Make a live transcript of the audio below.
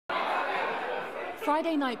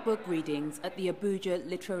Friday night book readings at the Abuja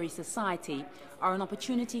Literary Society are an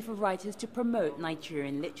opportunity for writers to promote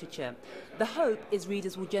Nigerian literature. The hope is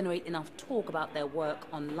readers will generate enough talk about their work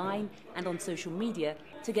online and on social media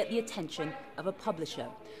to get the attention of a publisher.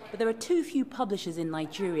 But there are too few publishers in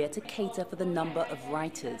Nigeria to cater for the number of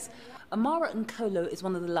writers. Amara Nkolo is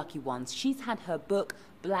one of the lucky ones. She's had her book,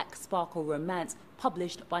 Black Sparkle Romance,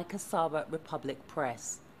 published by Cassava Republic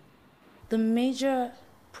Press. The major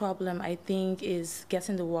problem, I think, is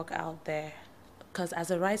getting the work out there. Because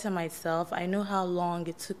as a writer myself, I know how long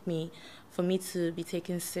it took me for me to be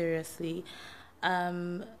taken seriously.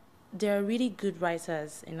 There are really good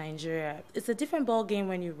writers in Nigeria. It's a different ballgame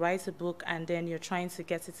when you write a book and then you're trying to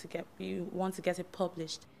you want to get it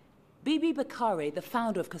published. Bibi Bakare, the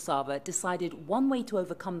founder of Cassava, decided one way to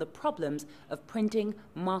overcome the problems of printing,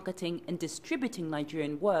 marketing and distributing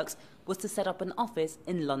Nigerian works was to set up an office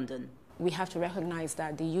in London. We have to recognize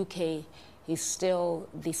that the UK is still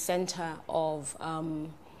the center of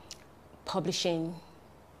publishing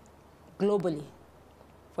globally.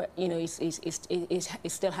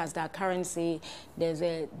 It still has that currency. There's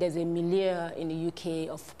a milieu in the UK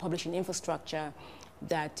of publishing infrastructure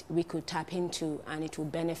that we could tap into, and it will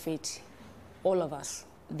benefit all of us.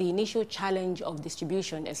 The initial challenge of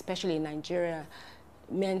distribution, especially in Nigeria,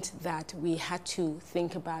 meant that we had to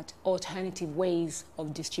think about alternative ways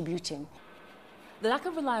of distributing. The lack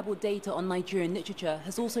of reliable data on Nigerian literature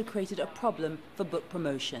has also created a problem for book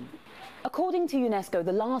promotion. According to UNESCO,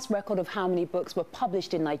 the last record of how many books were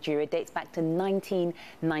published in Nigeria dates back to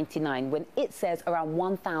 1999, when it says around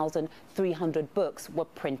 1,300 books were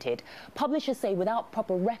printed. Publishers say without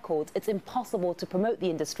proper records, it's impossible to promote the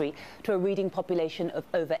industry to a reading population of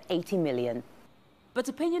over 80 million. But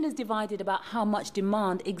opinion is divided about how much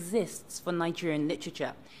demand exists for Nigerian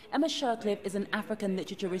literature. Emma Shercliffe is an African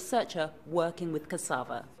literature researcher working with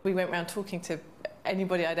Cassava. We went around talking to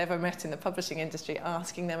anybody I'd ever met in the publishing industry,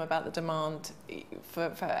 asking them about the demand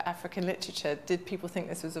for African literature. Did people think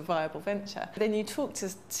this was a viable venture? Then you talk to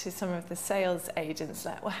some of the sales agents,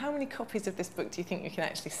 like, well, how many copies of this book do you think you can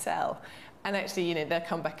actually sell? And actually, they'll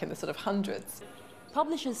come back in the sort of hundreds.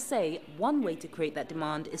 Publishers say one way to create that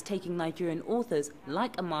demand is taking Nigerian authors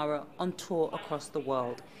like Amara on tour across the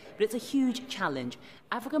world. But it's a huge challenge.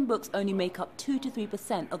 African books only make up 2 to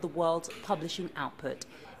 3% of the world's publishing output.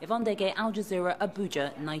 Yvonne Dege, Al Jazeera,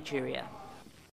 Abuja, Nigeria.